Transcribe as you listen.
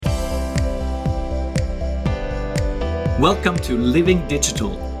Welcome to Living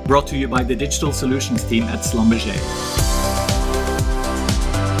Digital, brought to you by the Digital Solutions team at Schlumberger.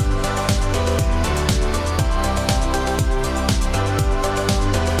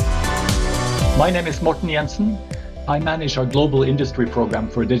 My name is Morten Jensen. I manage our global industry program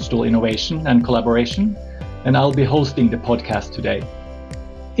for digital innovation and collaboration, and I'll be hosting the podcast today.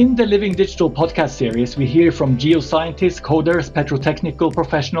 In the Living Digital podcast series, we hear from geoscientists, coders, petrotechnical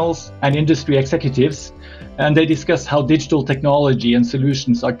professionals, and industry executives, and they discuss how digital technology and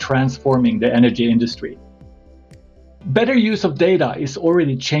solutions are transforming the energy industry. Better use of data is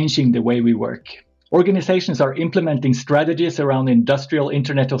already changing the way we work. Organizations are implementing strategies around industrial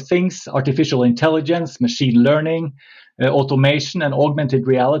Internet of Things, artificial intelligence, machine learning, automation, and augmented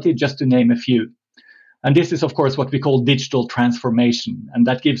reality, just to name a few. And this is, of course, what we call digital transformation, and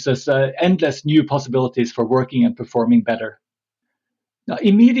that gives us endless new possibilities for working and performing better. Now,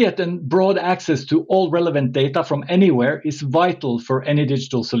 immediate and broad access to all relevant data from anywhere is vital for any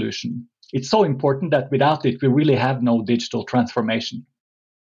digital solution. It's so important that without it, we really have no digital transformation.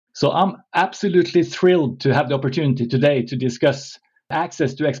 So I'm absolutely thrilled to have the opportunity today to discuss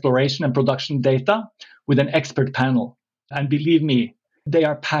access to exploration and production data with an expert panel. And believe me, they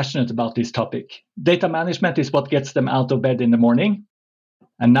are passionate about this topic. Data management is what gets them out of bed in the morning.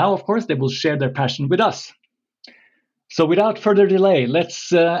 And now, of course, they will share their passion with us. So without further delay,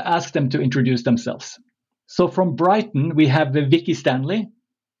 let's ask them to introduce themselves. So from Brighton, we have Vicky Stanley.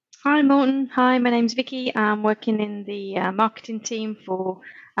 Hi, Morten. Hi, my name's Vicky. I'm working in the marketing team for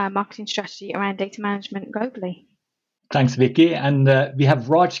marketing strategy around data management globally. Thanks, Vicky. And we have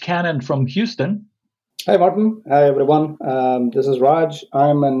Raj Cannon from Houston. Hi, Martin. Hi, everyone. This is Raj.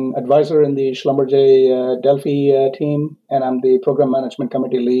 I'm an advisor in the Schlumberger Delphi team, and I'm the program management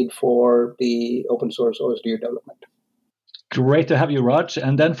committee lead for the open source OSDU development. Great to have you, Raj.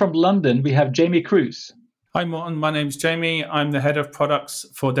 And then from London, we have Jamie Cruz. Hi, Morten. My name's Jamie. I'm the head of products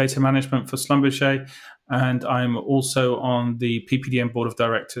for data management for Schlumberger, and I'm also on the PPDM board of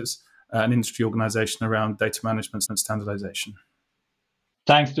directors, an industry organization around data management and standardization.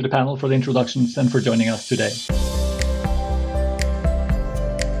 Thanks to the panel for the introductions and for joining us today.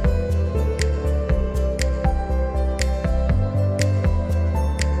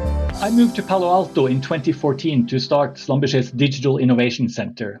 I moved to Palo Alto in 2014 to start Schlumberger's Digital Innovation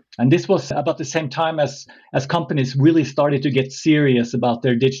Center. And this was about the same time as companies really started to get serious about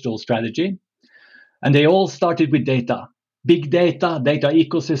their digital strategy. And they all started with data, big data, data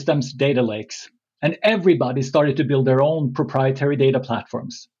ecosystems, data lakes. And everybody started to build their own proprietary data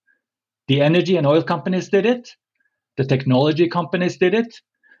platforms. The energy and oil companies did it. The technology companies did it.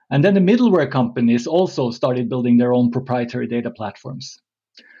 And then the middleware companies also started building their own proprietary data platforms.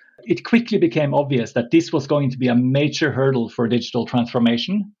 It quickly became obvious that this was going to be a major hurdle for digital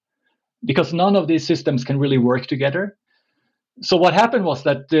transformation because none of these systems can really work together. So what happened was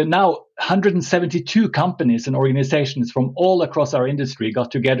that now 172 companies and organizations from all across our industry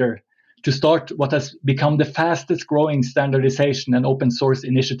got together to start what has become the fastest growing standardization and open source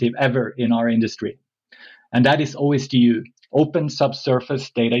initiative ever in our industry. And that is OSDU, Open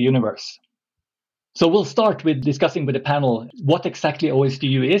Subsurface Data Universe. So we'll start with discussing with the panel what exactly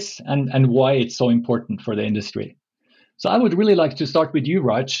OSDU is and why it's so important for the industry. So I would really like to start with you,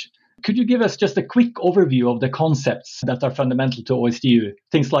 Raj. Could you give us just a quick overview of the concepts that are fundamental to OSDU,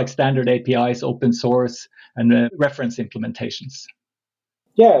 things like standard APIs, open source, and reference implementations?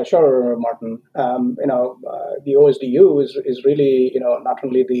 Yeah, sure, Martin. The OSDU is really, not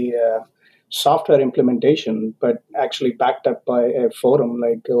only the software implementation, but actually backed up by a forum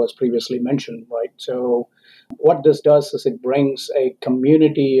like was previously mentioned, right? So what this does is it brings a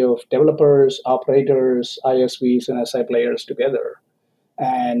community of developers, operators, ISVs, and SI players together.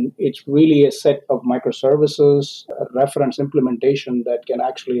 And it's really a set of microservices, a reference implementation that can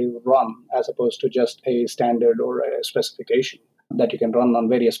actually run as opposed to just a standard or a specification that you can run on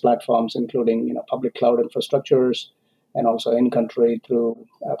various platforms, including public cloud infrastructures and also in-country through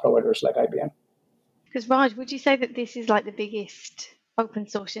providers like IBM. Because Raj, would you say that this is like the biggest open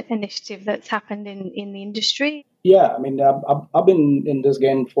source initiative that's happened in the industry? Yeah, I mean, I've been in this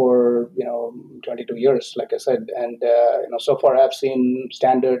game for 22 years, like I said, and so far I've seen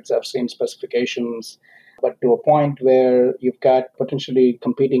standards, I've seen specifications, but to a point where you've got potentially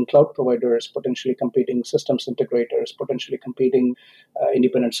competing cloud providers, potentially competing systems integrators, potentially competing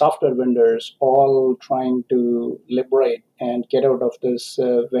independent software vendors, all trying to liberate and get out of this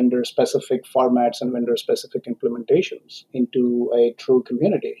vendor-specific formats and vendor-specific implementations into a true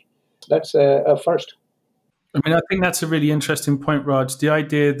community. That's a first. I mean, I think that's a really interesting point, Raj. The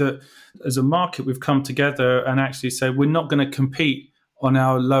idea that as a market, we've come together and actually say we're not going to compete on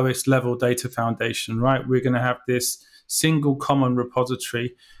our lowest level data foundation, right? We're going to have this single common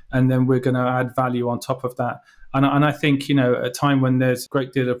repository, and then we're going to add value on top of that. And I think, at a time when there's a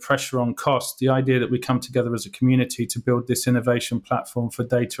great deal of pressure on cost, the idea that we come together as a community to build this innovation platform for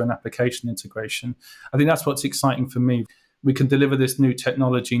data and application integration, I think that's what's exciting for me. We can deliver this new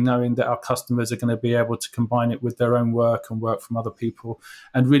technology knowing that our customers are going to be able to combine it with their own work and work from other people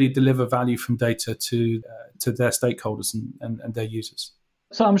and really deliver value from data to their stakeholders and their users.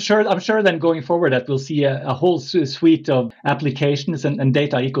 So I'm sure then going forward that we'll see a whole suite of applications and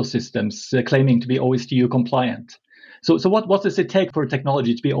data ecosystems claiming to be OSDU compliant. So what does it take for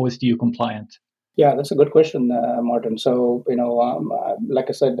technology to be OSDU compliant? Yeah, that's a good question, Martin. So, like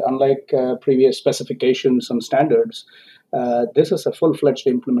I said, unlike previous specifications and standards, this is a full-fledged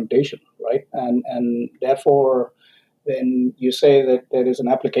implementation, right? And therefore, when you say that there is an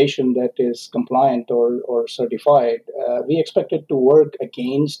application that is compliant or certified, we expect it to work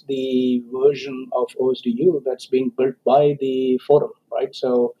against the version of OSDU that's being built by the forum, right?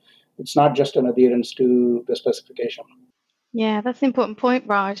 So it's not just an adherence to the specification. Yeah, that's an important point,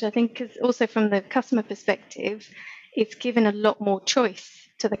 Raj. I think also from the customer perspective, it's given a lot more choice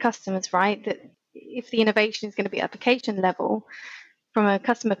to the customers, right? That if the innovation is going to be application level, from a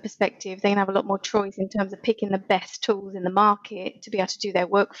customer perspective, they can have a lot more choice in terms of picking the best tools in the market to be able to do their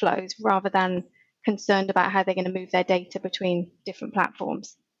workflows rather than concerned about how they're going to move their data between different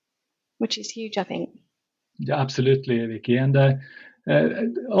platforms, which is huge, I think. Yeah, absolutely, Vicky.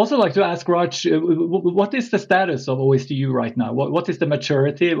 And also like to ask Raj, what is the status of OSDU right now? What is the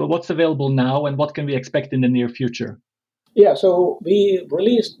maturity? What's available now, and what can we expect in the near future? Yeah, so we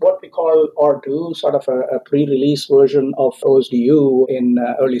released what we call R2, sort of a pre-release version of OSDU in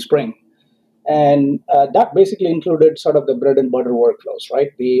early spring. And that basically included sort of the bread and butter workflows, right?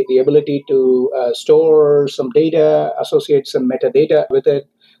 The ability to store some data, associate some metadata with it,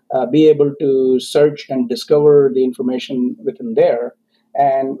 be able to search and discover the information within there,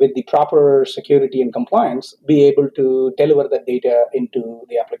 and with the proper security and compliance, be able to deliver that data into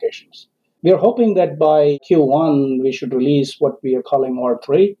the applications. We are hoping that by Q1, we should release what we are calling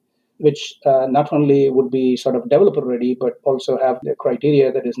R3, which not only would be sort of developer ready, but also have the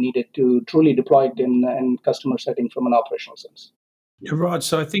criteria that is needed to truly deploy it in customer setting from an operational sense. Yeah, Raj,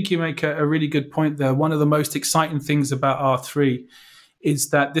 so I think you make a really good point there. One of the most exciting things about R3 is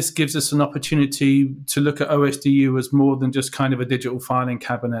that this gives us an opportunity to look at OSDU as more than just kind of a digital filing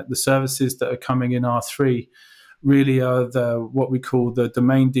cabinet. The services that are coming in R3 really are what we call the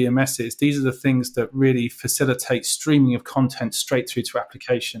domain DMSs. These are the things that really facilitate streaming of content straight through to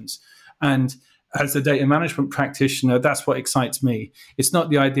applications. And as a data management practitioner, that's what excites me. It's not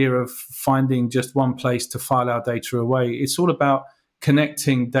the idea of finding just one place to file our data away. It's all about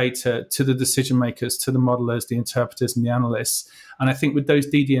connecting data to the decision makers, to the modelers, the interpreters, and the analysts. And I think with those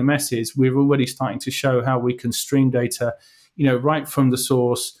DDMSs, we're already starting to show how we can stream data, right from the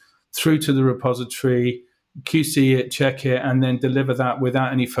source through to the repository, QC it, check it, and then deliver that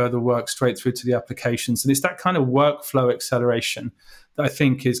without any further work straight through to the applications. And it's that kind of workflow acceleration that I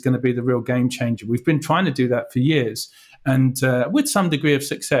think is going to be the real game changer. We've been trying to do that for years, and with some degree of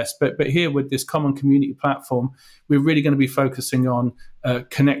success. But here with this common community platform, we're really going to be focusing on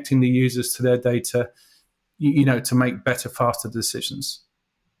connecting the users to their data, to make better, faster decisions.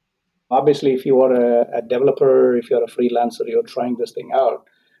 Obviously, if you are a developer, if you're a freelancer, you're trying this thing out,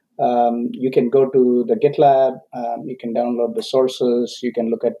 you can go to the GitLab, you can download the sources, you can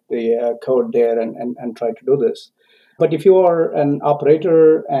look at the code there and try to do this. But if you are an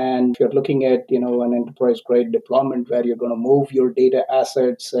operator and you're looking at, an enterprise-grade deployment where you're going to move your data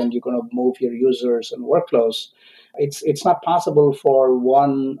assets and you're going to move your users and workflows, it's not possible for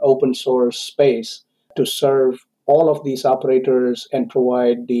one open source space to serve all of these operators and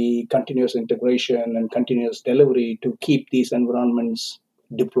provide the continuous integration and continuous delivery to keep these environments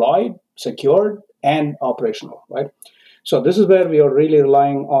deployed, secured, and operational, right? So this is where we are really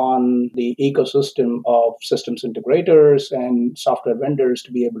relying on the ecosystem of systems integrators and software vendors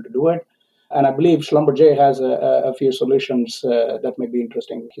to be able to do it. And I believe Schlumberger has a few solutions that may be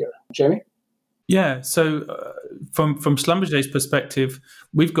interesting here. Jamie? Yeah, so from Schlumberger's perspective,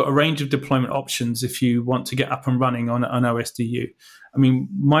 we've got a range of deployment options if you want to get up and running on OSDU. I mean,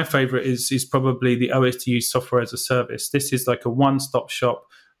 my favorite is probably the OSDU software as a service. This is like a one-stop shop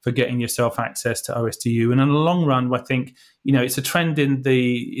for getting yourself access to OSDU. And in the long run, I think, it's a trend in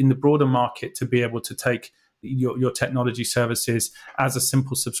the broader market to be able to take your technology services as a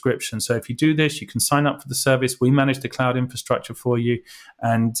simple subscription. So if you do this, you can sign up for the service. We manage the cloud infrastructure for you,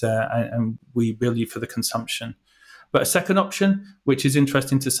 and we bill you for the consumption. But a second option, which is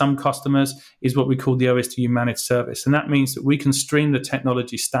interesting to some customers, is what we call the OSDU managed service. And that means that we can stream the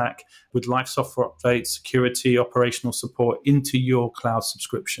technology stack with live software updates, security, operational support into your cloud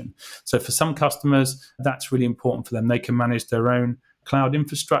subscription. So for some customers, that's really important for them. They can manage their own cloud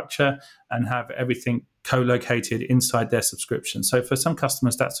infrastructure and have everything co-located inside their subscription. So for some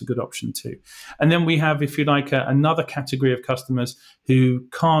customers, that's a good option too. And then we have, if you like, another category of customers who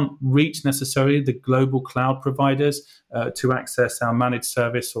can't reach necessarily the global cloud providers to access our managed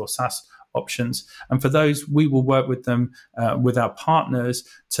service or SaaS options. And for those, we will work with them, with our partners,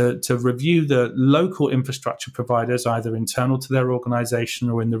 to review the local infrastructure providers, either internal to their organization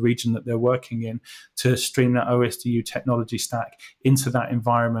or in the region that they're working in, to stream that OSDU technology stack into that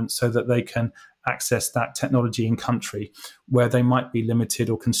environment so that they can access that technology in country where they might be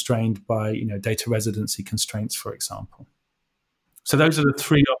limited or constrained by, data residency constraints, for example. So those are the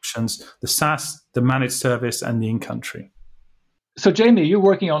three options: the SaaS, the managed service, and the in-country. So Jamie, you're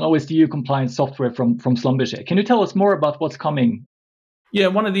working on OSDU compliant software from Schlumberger. Can you tell us more about what's coming? Yeah,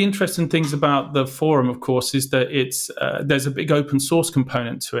 one of the interesting things about the forum, of course, is that there's a big open source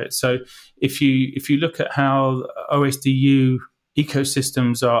component to it. So if you look at how OSDU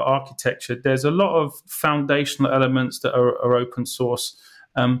ecosystems are architectured, there's a lot of foundational elements that are open source.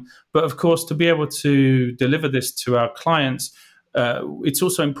 But of course, to be able to deliver this to our clients, it's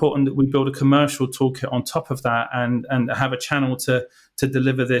also important that we build a commercial toolkit on top of that and have a channel to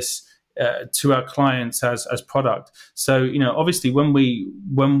deliver this to our clients as product. So, obviously when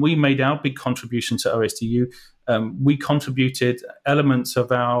we made our big contribution to OSDU, we contributed elements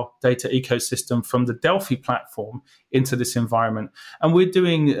of our data ecosystem from the Delphi platform into this environment. And we're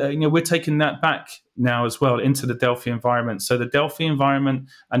doing, we're taking that back now as well into the Delphi environment. So the Delphi environment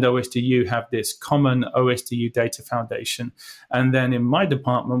and OSDU have this common OSDU data foundation. And then in my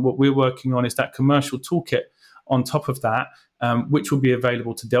department, what we're working on is that commercial toolkit on top of that, which will be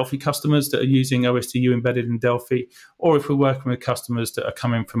available to Delphi customers that are using OSDU embedded in Delphi, or if we're working with customers that are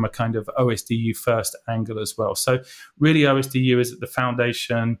coming from a kind of OSDU first angle as well. So really OSDU is at the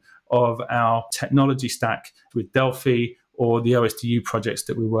foundation of our technology stack with Delphi or the OSDU projects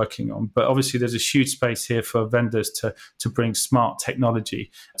that we're working on. But obviously there's a huge space here for vendors to bring smart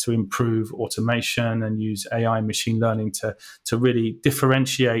technology to improve automation and use AI and machine learning to really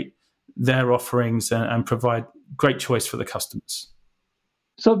differentiate their offerings and provide great choice for the customers.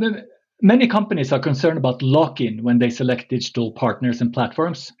 So many companies are concerned about lock-in when they select digital partners and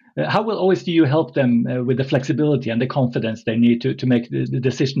platforms. How will OSDU help them with the flexibility and the confidence they need to make the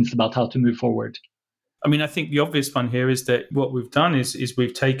decisions about how to move forward? I mean, I think the obvious one here is that what we've done is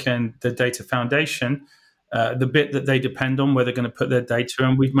we've taken the data foundation, the bit that they depend on, where they're going to put their data,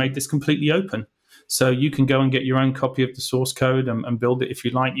 and we've made this completely open. So you can go and get your own copy of the source code and build it if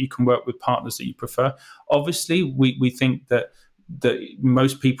you like. You can work with partners that you prefer. Obviously, we think that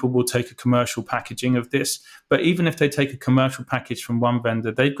most people will take a commercial packaging of this. But even if they take a commercial package from one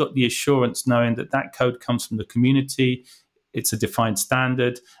vendor, they've got the assurance knowing that code comes from the community, it's a defined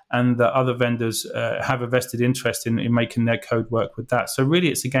standard, and the other vendors have a vested interest in making their code work with that. So really,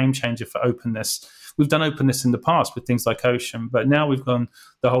 it's a game changer for openness. We've done openness in the past with things like Ocean, but now we've gone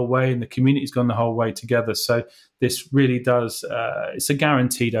the whole way and the community's gone the whole way together. So this really does, it's a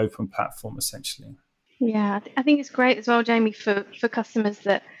guaranteed open platform, essentially. Yeah, I think it's great as well, Jamie, for customers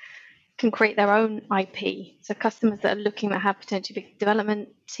that can create their own IP. So customers that are looking that have potentially big development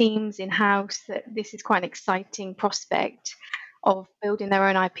teams in-house, that this is quite an exciting prospect of building their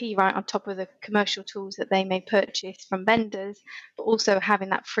own IP right on top of the commercial tools that they may purchase from vendors, but also having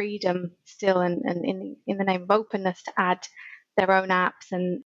that freedom still and in the name of openness to add their own apps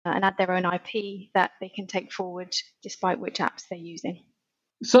and add their own IP that they can take forward despite which apps they're using.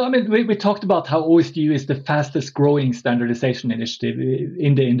 So, I mean, we talked about how OSDU is the fastest growing standardization initiative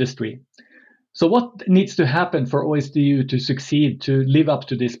in the industry. So what needs to happen for OSDU to succeed, to live up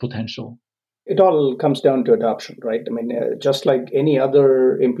to this potential? It all comes down to adoption, right? I mean, just like any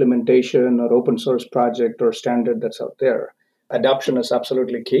other implementation or open source project or standard that's out there, adoption is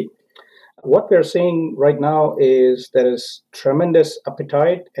absolutely key. What we're seeing right now is there is tremendous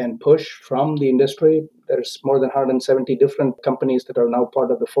appetite and push from the industry. There's more than 170 different companies that are now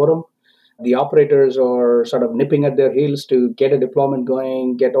part of the forum. The operators are sort of nipping at their heels to get a deployment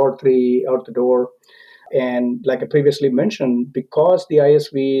going, get R3 out the door. And like I previously mentioned, because the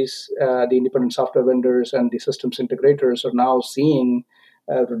ISVs, the independent software vendors, and the systems integrators are now seeing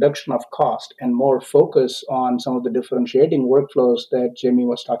a reduction of cost and more focus on some of the differentiating workflows that Jamie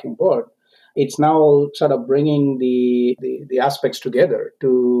was talking about, it's now sort of bringing the aspects together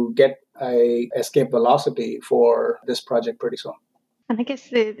to get a escape velocity for this project pretty soon. And I guess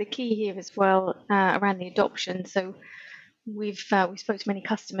the key here as well around the adoption. So we spoke to many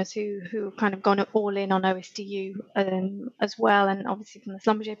customers who kind of gone all in on OSDU as well, and obviously from the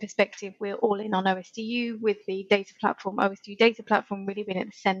Schlumberger perspective, we're all in on OSDU with the data platform, OSDU data platform, really being at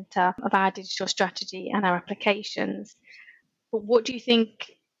the centre of our digital strategy and our applications. But what do you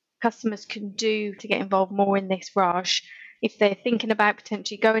think customers can do to get involved more in this, Raj? If they're thinking about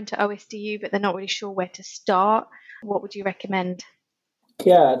potentially going to OSDU, but they're not really sure where to start, what would you recommend?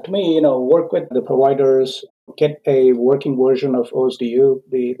 Yeah, to me, work with the providers, get a working version of OSDU.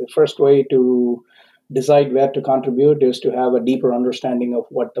 The first way to decide where to contribute is to have a deeper understanding of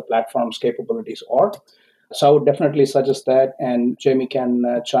what the platform's capabilities are. So I would definitely suggest that, and Jamie can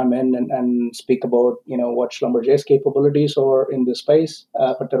chime in and speak about what Schlumberger's capabilities are in this space.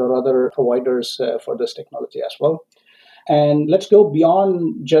 But there are other providers for this technology as well. And let's go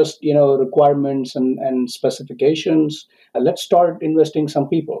beyond just requirements and specifications. Let's start investing some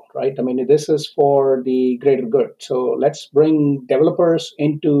people, right? I mean, this is for the greater good. So let's bring developers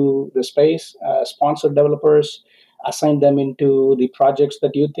into the space, sponsored developers, assign them into the projects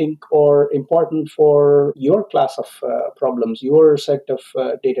that you think are important for your class of problems, your set of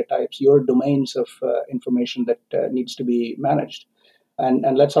data types, your domains of information that needs to be managed.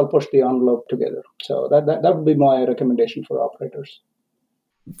 And let's all push the envelope together. So that would be my recommendation for operators.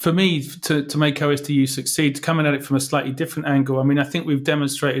 For me, to make OSDU succeed, coming at it from a slightly different angle, I mean, I think we've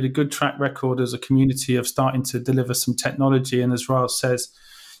demonstrated a good track record as a community of starting to deliver some technology. And as Raj says,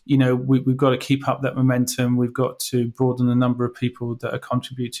 we've got to keep up that momentum. We've got to broaden the number of people that are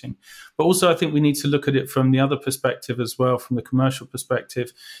contributing. But also, I think we need to look at it from the other perspective as well, from the commercial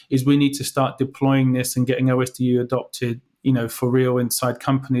perspective, is we need to start deploying this and getting OSDU adopted for real inside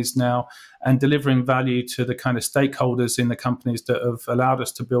companies now, and delivering value to the kind of stakeholders in the companies that have allowed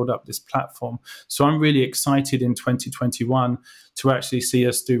us to build up this platform. So I'm really excited in 2021 to actually see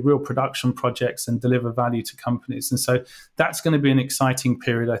us do real production projects and deliver value to companies. And so that's going to be an exciting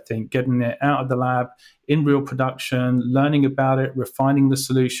period, I think, getting it out of the lab, in real production, learning about it, refining the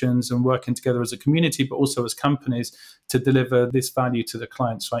solutions, and working together as a community, but also as companies to deliver this value to the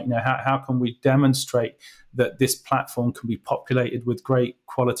clients, right? How can we demonstrate that this platform can be populated with great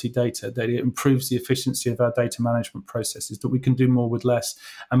quality data, that it improves the efficiency of our data management processes, that we can do more with less,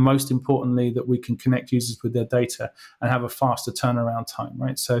 and most importantly, that we can connect users with their data and have a faster turnaround time,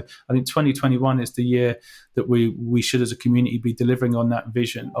 right? So I think 2021 is the year that we should, as a community, be delivering on that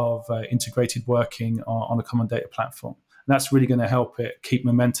vision of integrated working on a common data platform. And that's really going to help it keep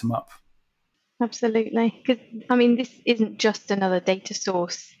momentum up. Absolutely. Because, I mean, this isn't just another data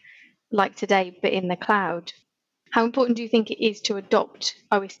source like today, but in the cloud. How important do you think it is to adopt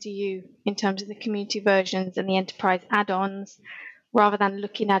OSDU in terms of the community versions and the enterprise add-ons, rather than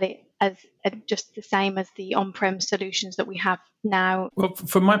looking at it as just the same as the on-prem solutions that we have now? Well,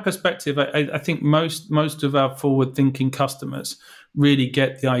 from my perspective, I think most of our forward-thinking customers really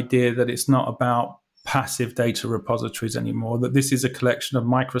get the idea that it's not about passive data repositories anymore, that this is a collection of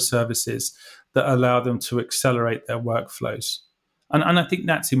microservices that allow them to accelerate their workflows. And I think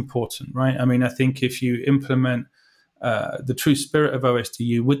that's important, right? I mean, I think if you implement the true spirit of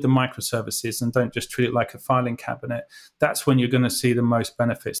OSDU with the microservices and don't just treat it like a filing cabinet, that's when you're going to see the most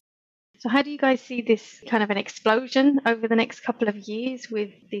benefits. So how do you guys see this kind of an explosion over the next couple of years with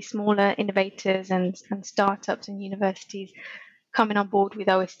the smaller innovators and startups and universities coming on board with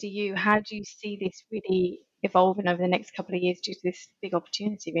OSDU? How do you see this really evolving over the next couple of years due to this big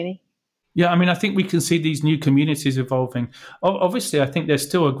opportunity, really? Yeah, I mean, I think we can see these new communities evolving. Obviously, I think there's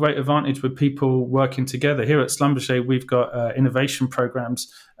still a great advantage with people working together. Here at Schlumberger, we've got innovation programs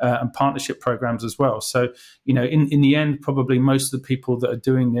and partnership programs as well. So, in the end, probably most of the people that are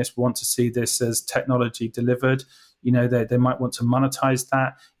doing this want to see this as technology delivered. They might want to monetize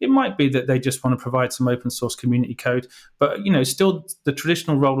that. It might be that they just want to provide some open source community code, but still the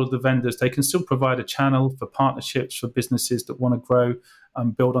traditional role of the vendors, they can still provide a channel for partnerships for businesses that want to grow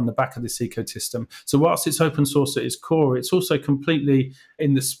and build on the back of this ecosystem. So whilst it's open source at its core, it's also completely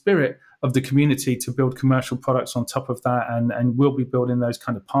in the spirit of the community to build commercial products on top of that, and we'll be building those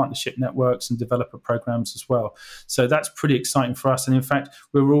kind of partnership networks and developer programs as well. So that's pretty exciting for us. And in fact,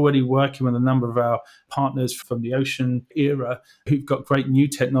 we're already working with a number of our partners from the Ocean era who've got great new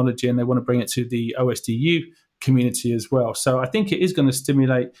technology and they want to bring it to the OSDU community as well. So I think it is going to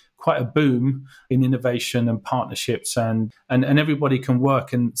stimulate quite a boom in innovation and partnerships, and everybody can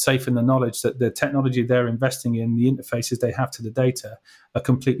work and safe in the knowledge that the technology they're investing in, the interfaces they have to the data, are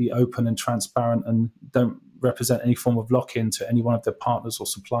completely open and transparent and don't represent any form of lock-in to any one of their partners or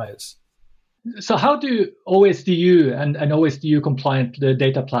suppliers. So how do OSDU and OSDU compliant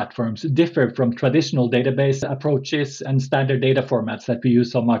data platforms differ from traditional database approaches and standard data formats that we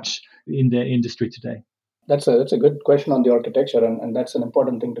use so much in the industry today? That's a good question on the architecture, and that's an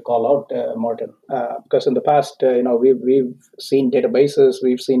important thing to call out, Martin. Because in the past, we've seen databases,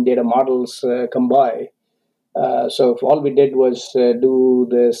 we've seen data models come by. So if all we did was do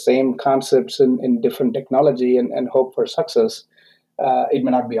the same concepts in different technology and hope for success, it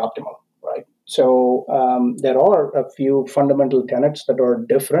may not be optimal, right? So there are a few fundamental tenets that are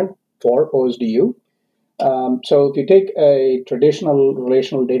different for OSDU. So if you take a traditional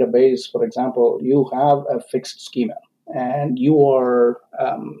relational database, for example, you have a fixed schema and you are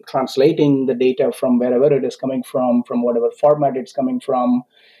translating the data from wherever it is coming from whatever format it's coming from,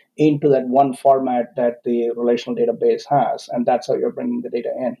 into that one format that the relational database has. And that's how you're bringing the data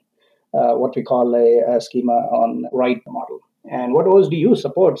in, what we call a schema on write model. And what OSDU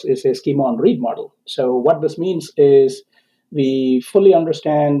supports is a schema on read model. So what this means is we fully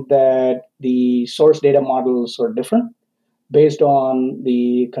understand that the source data models are different based on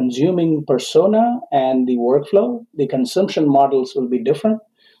the consuming persona and the workflow. The consumption models will be different.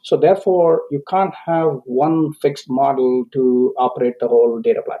 So therefore, you can't have one fixed model to operate the whole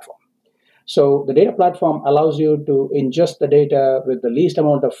data platform. So the data platform allows you to ingest the data with the least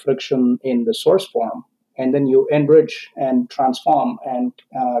amount of friction in the source form, and then you enrich and transform and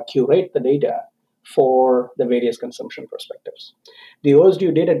curate the data for the various consumption perspectives. The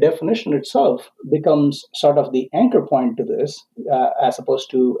OSDU data definition itself becomes sort of the anchor point to this, as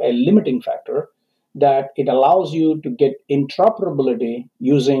opposed to a limiting factor, that it allows you to get interoperability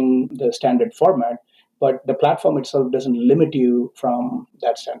using the standard format, but the platform itself doesn't limit you from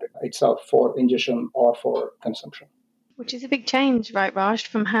that standard itself for ingestion or for consumption. Which is a big change, right, Raj,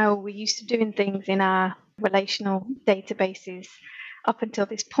 from how we used to doing things in our relational databases up until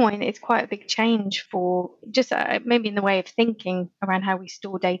this point. It's quite a big change for just maybe in the way of thinking around how we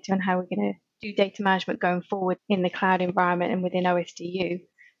store data and how we're going to do data management going forward in the cloud environment and within OSDU.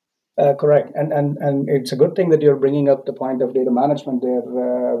 Correct, and it's a good thing that you're bringing up the point of data management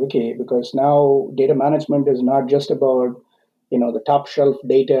there, Vicky, because now data management is not just about the top shelf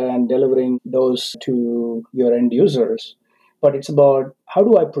data and delivering those to your end users, but it's about how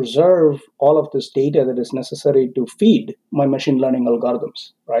do I preserve all of this data that is necessary to feed my machine learning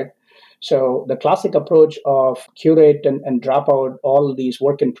algorithms, right? So the classic approach of curate and drop out all these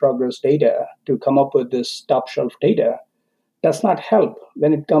work in progress data to come up with this top shelf data does not help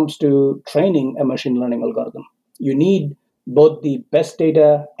when it comes to training a machine learning algorithm. You need both the best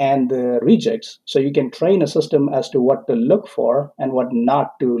data and the rejects so you can train a system as to what to look for and what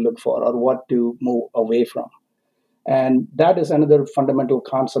not to look for or what to move away from. And that is another fundamental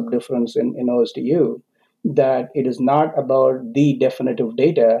concept difference in OSDU, that it is not about the definitive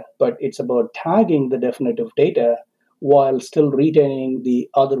data, but it's about tagging the definitive data while still retaining the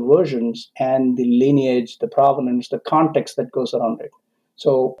other versions and the lineage, the provenance, the context that goes around it.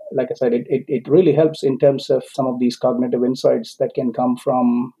 So, like I said, it really helps in terms of some of these cognitive insights that can come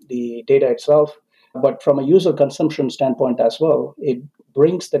from the data itself. But from a user consumption standpoint as well, it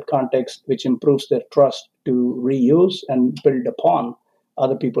brings that context, which improves their trust to reuse and build upon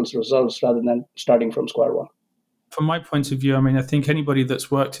other people's results rather than starting from square one. From my point of view, I mean, I think anybody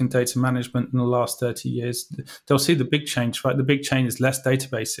that's worked in data management in the last 30 years, they'll see the big change, right? The big change is less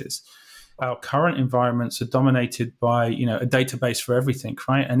databases. Our current environments are dominated by, a database for everything,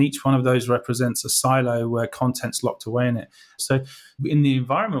 right? And each one of those represents a silo where content's locked away in it. So in the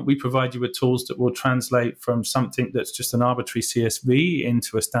environment, we provide you with tools that will translate from something that's just an arbitrary CSV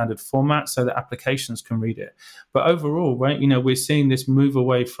into a standard format so that applications can read it. But overall, right, we're seeing this move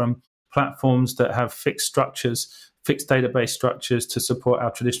away from platforms that have fixed structures, fixed database structures to support our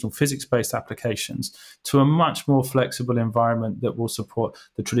traditional physics-based applications to a much more flexible environment that will support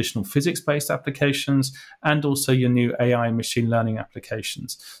the traditional physics-based applications and also your new AI and machine learning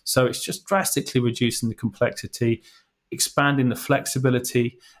applications. So it's just drastically reducing the complexity, expanding the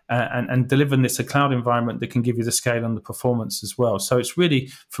flexibility, and delivering this a cloud environment that can give you the scale and the performance as well. So it's really,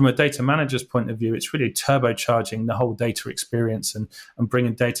 from a data manager's point of view, it's really turbocharging the whole data experience and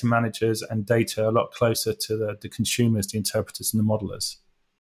bringing data managers and data a lot closer to the consumers, the interpreters, and the modelers.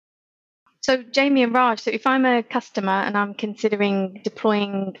 So Jamie and Raj, so if I'm a customer and I'm considering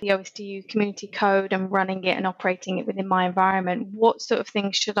deploying the OSDU community code and running it and operating it within my environment, what sort of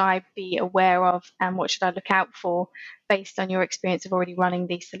things should I be aware of and what should I look out for based on your experience of already running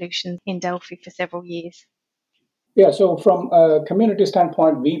these solutions in Delphi for several years? Yeah, so from a community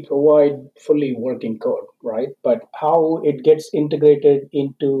standpoint, we provide fully working code, right? But how it gets integrated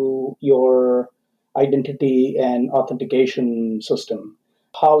into your identity and authentication system,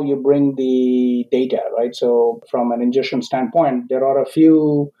 how you bring the data, right? So from an ingestion standpoint, there are a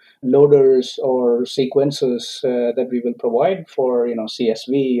few loaders or sequences that we will provide for,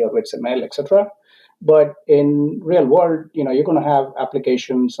 CSV or XML, etc. But in real world, you're going to have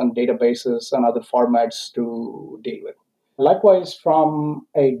applications and databases and other formats to deal with. Likewise, from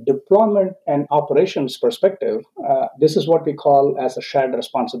a deployment and operations perspective, this is what we call as a shared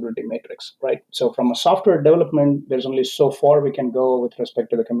responsibility matrix, right? So from a software development, there's only so far we can go with respect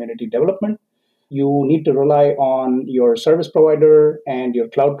to the community development. You need to rely on your service provider and your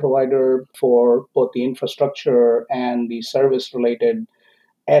cloud provider for both the infrastructure and the service related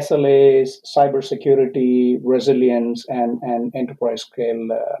SLAs, cybersecurity, resilience, and enterprise scale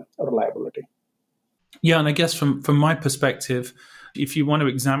reliability. Yeah, and I guess from my perspective, if you want to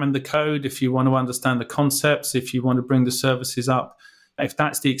examine the code, if you want to understand the concepts, if you want to bring the services up, if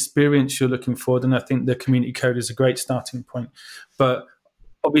that's the experience you're looking for, then I think the community code is a great starting point. But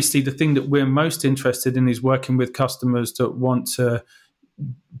obviously, the thing that we're most interested in is working with customers that want to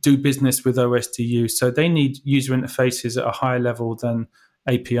do business with OSDU. So they need user interfaces at a higher level than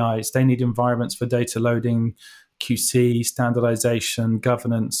APIs. They need environments for data loading, QC, standardization,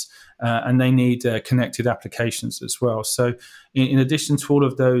 governance, and they need connected applications as well. So in addition to all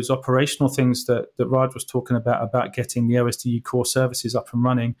of those operational things that Raj was talking about getting the OSDU core services up and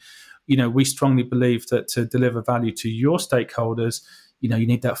running, we strongly believe that to deliver value to your stakeholders, you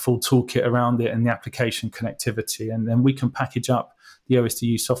need that full toolkit around it and the application connectivity. And then we can package up the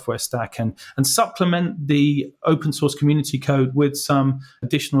OSDU software stack and supplement the open source community code with some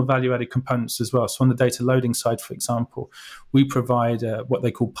additional value-added components as well. So on the data loading side, for example, we provide what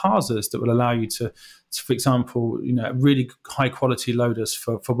they call parsers that will allow you to for example, really high-quality loaders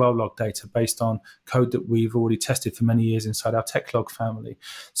for well-logged data based on code that we've already tested for many years inside our TechLog family.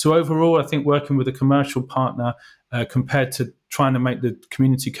 So overall, I think working with a commercial partner compared to trying to make the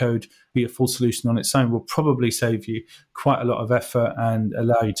community code be a full solution on its own will probably save you quite a lot of effort and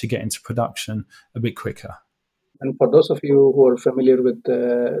allow you to get into production a bit quicker. And for those of you who are familiar with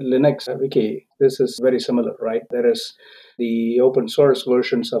Linux Wiki, this is very similar, right? There is the open source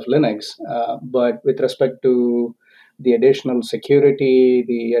versions of Linux, but with respect to the additional security,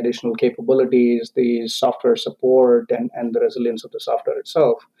 the additional capabilities, the software support, and the resilience of the software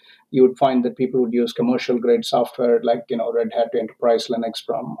itself, you would find that people would use commercial grade software like Red Hat Enterprise Linux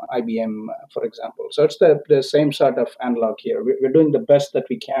from IBM, for example. So it's the same sort of analog here. We're doing the best that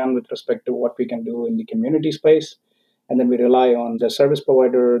we can with respect to what we can do in the community space, and then we rely on the service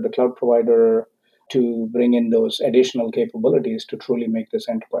provider, the cloud provider, to bring in those additional capabilities to truly make this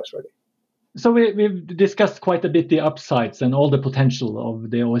enterprise ready. So we've discussed quite a bit the upsides and all the potential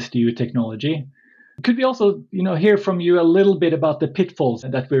of the OSDU technology. Could we also, hear from you a little bit about the pitfalls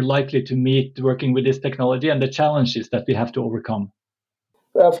that we're likely to meet working with this technology and the challenges that we have to overcome?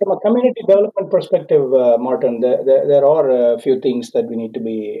 From a community development perspective, Martin, there are a few things that we need to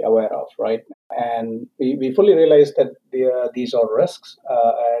be aware of, right? And we fully realize that these are risks,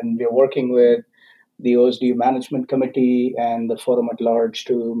 and we're working with the OSDU Management Committee and the forum at large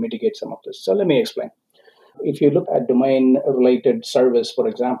to mitigate some of this. So let me explain. If you look at domain-related service, for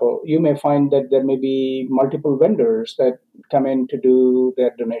example, you may find that there may be multiple vendors that come in to do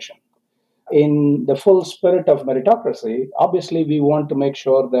their donation. In the full spirit of meritocracy, obviously we want to make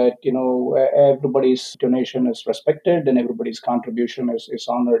sure that everybody's donation is respected and everybody's contribution is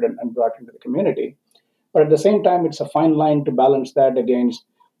honored and brought into the community. But at the same time, it's a fine line to balance that against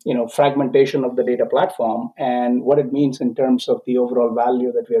fragmentation of the data platform and what it means in terms of the overall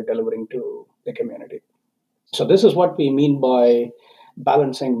value that we are delivering to the community. So this is what we mean by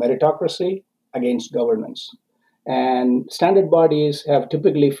balancing meritocracy against governance. And standard bodies have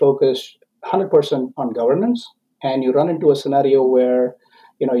typically focused 100% on governance, and you run into a scenario where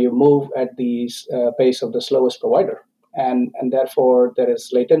you move at the pace of the slowest provider, and therefore there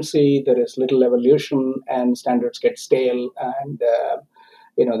is latency, there is little evolution, and standards get stale, and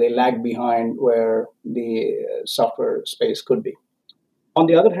they lag behind where the software space could be. On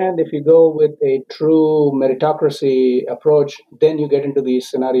the other hand, if you go with a true meritocracy approach, then you get into these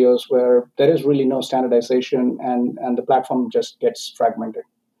scenarios where there is really no standardization and the platform just gets fragmented.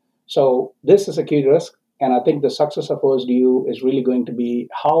 So this is a key risk. And I think the success of OSDU is really going to be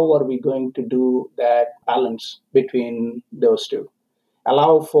how are we going to do that balance between those two?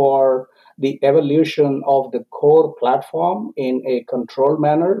 Allow for the evolution of the core platform in a controlled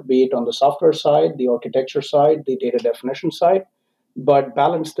manner, be it on the software side, the architecture side, the data definition side, but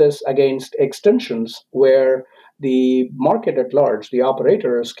balance this against extensions where the market at large, the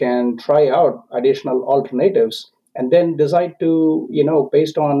operators can try out additional alternatives and then decide to,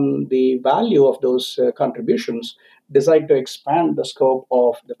 based on the value of those contributions, decide to expand the scope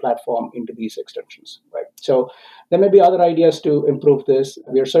of the platform into these extensions, right? So there may be other ideas to improve this.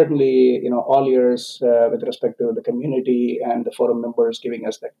 We are certainly, all ears with respect to the community and the forum members giving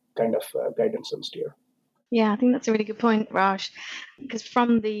us that kind of guidance and steer. Yeah, I think that's a really good point, Raj, because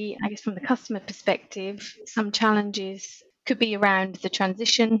from the customer perspective, some challenges could be around the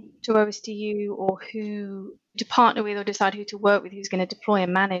transition to OSDU, or who to partner with or decide who to work with, who's going to deploy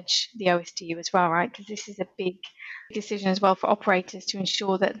and manage the OSDU as well, right? Because this is a big decision as well for operators to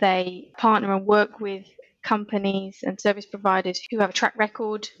ensure that they partner and work with companies and service providers who have a track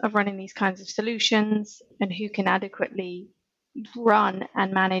record of running these kinds of solutions and who can adequately run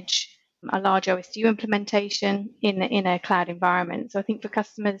and manage a large OSDU implementation in a cloud environment. So I think for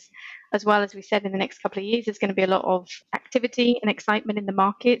customers, as well, as we said, in the next couple of years, there's going to be a lot of activity and excitement in the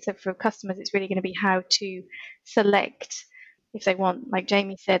market. So for customers, it's really going to be how to select if they want, like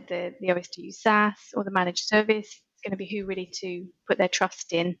Jamie said, the OSDU SaaS or the managed service. It's going to be who really to put their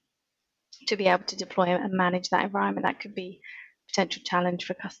trust in to be able to deploy and manage that environment. That could be a potential challenge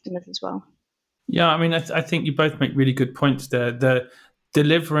for customers as well. Yeah, I mean, I think you both make really good points there.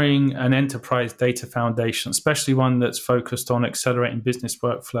 Delivering an enterprise data foundation, especially one that's focused on accelerating business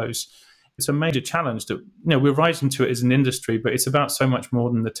workflows, it's a major challenge that we're rising to it as an industry, but it's about so much more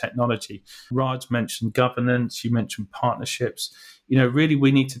than the technology. Raj mentioned governance, you mentioned partnerships. Really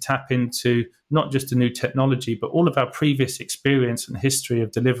we need to tap into not just a new technology, but all of our previous experience and history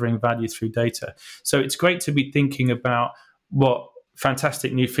of delivering value through data. So it's great to be thinking about what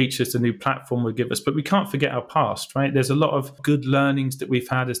fantastic new features the new platform will give us, but we can't forget our past, right? There's a lot of good learnings that we've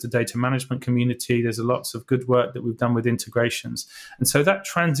had as the data management community. There's lots of good work that we've done with integrations. And so that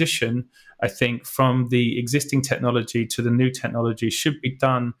transition, I think, from the existing technology to the new technology should be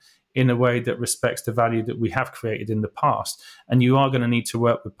done in a way that respects the value that we have created in the past. And you are going to need to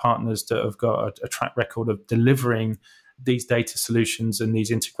work with partners that have got a track record of delivering these data solutions and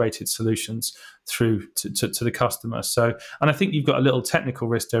these integrated solutions through to the customer. So, and I think you've got a little technical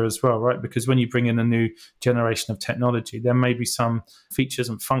risk there as well, right? Because when you bring in a new generation of technology, there may be some features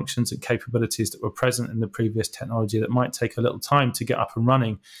and functions and capabilities that were present in the previous technology that might take a little time to get up and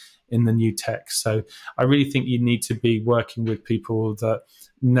running in the new tech. So I really think you need to be working with people that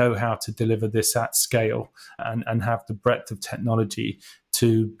know how to deliver this at scale and have the breadth of technology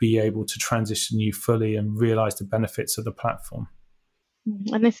to be able to transition you fully and realize the benefits of the platform.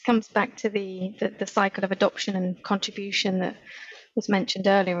 And this comes back to the cycle of adoption and contribution that was mentioned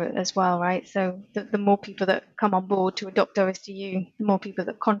earlier as well, right? So the more people that come on board to adopt OSDU, the more people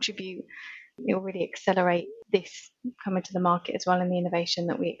that contribute, it will really accelerate this coming to the market as well, and the innovation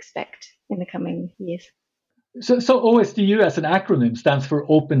that we expect in the coming years. So OSDU as an acronym stands for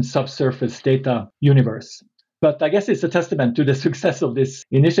Open Subsurface Data Universe. But I guess it's a testament to the success of this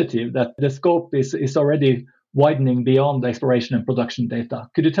initiative that the scope is already widening beyond exploration and production data.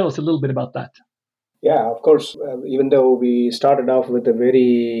 Could you tell us a little bit about that? Yeah, of course. Even though we started off with a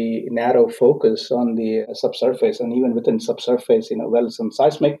very narrow focus on the subsurface, and even within subsurface, wells and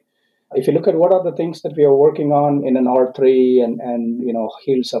seismic, if you look at what are the things that we are working on in an R3 and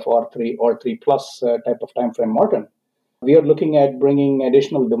heels of R3 or 3 plus type of time frame, Martin, we are looking at bringing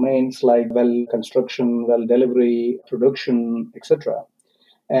additional domains like well construction, well delivery, production, etc.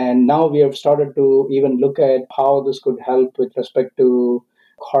 And now we have started to even look at how this could help with respect to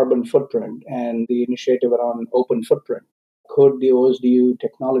carbon footprint and the initiative around open footprint. Could the OSDU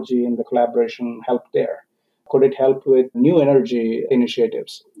technology and the collaboration help there? Could it help with new energy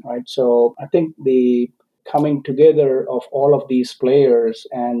initiatives, right? So I think the coming together of all of these players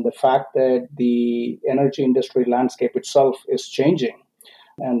and the fact that the energy industry landscape itself is changing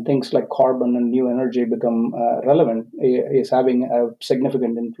and things like carbon and new energy become relevant is having a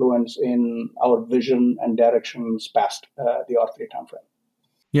significant influence in our vision and directions past the R3 timeframe.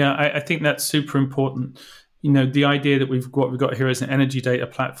 Yeah, I think that's super important. The idea that we've got here is an energy data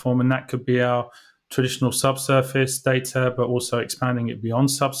platform, and that could be our traditional subsurface data, but also expanding it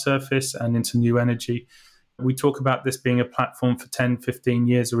beyond subsurface and into new energy. We talk about this being a platform for 10, 15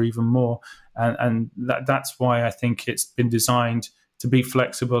 years or even more. And that's why I think it's been designed to be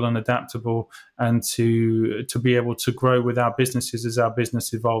flexible and adaptable and to be able to grow with our businesses as our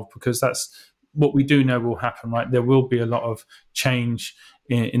business evolve, because that's what we do know will happen, right? There will be a lot of change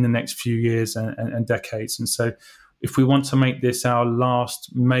in the next few years and decades. And so if we want to make this our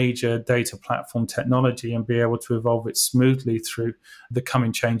last major data platform technology and be able to evolve it smoothly through the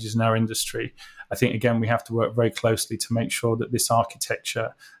coming changes in our industry, I think, again, we have to work very closely to make sure that this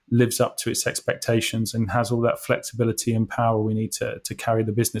architecture lives up to its expectations and has all that flexibility and power we need to carry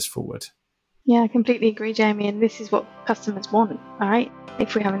the business forward. Yeah, I completely agree, Jamie. And this is what customers want, all right?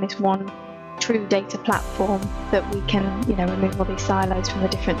 If we're having this one true data platform that we can, remove all these silos from the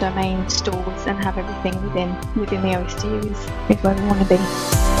different domain stores and have everything within the OSDU is where we want to be.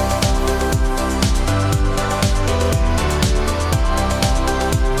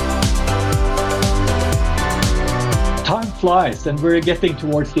 Time flies, and we're getting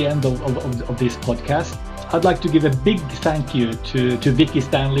towards the end of this podcast. I'd like to give a big thank you to Vicky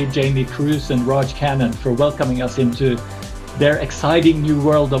Stanley, Jamie Cruz, and Raj Cannon for welcoming us into their exciting new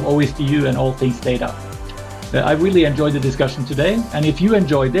world of OSDU and all things data. I really enjoyed the discussion today, and if you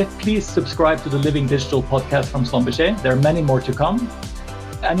enjoyed it, please subscribe to the Living Digital podcast from Schlumberger. There are many more to come.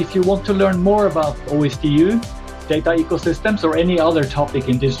 And if you want to learn more about OSDU, data ecosystems, or any other topic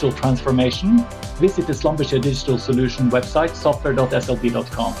in digital transformation, visit the Schlumberger Digital Solution website,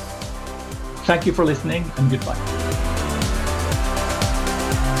 software.slb.com. Thank you for listening, and goodbye.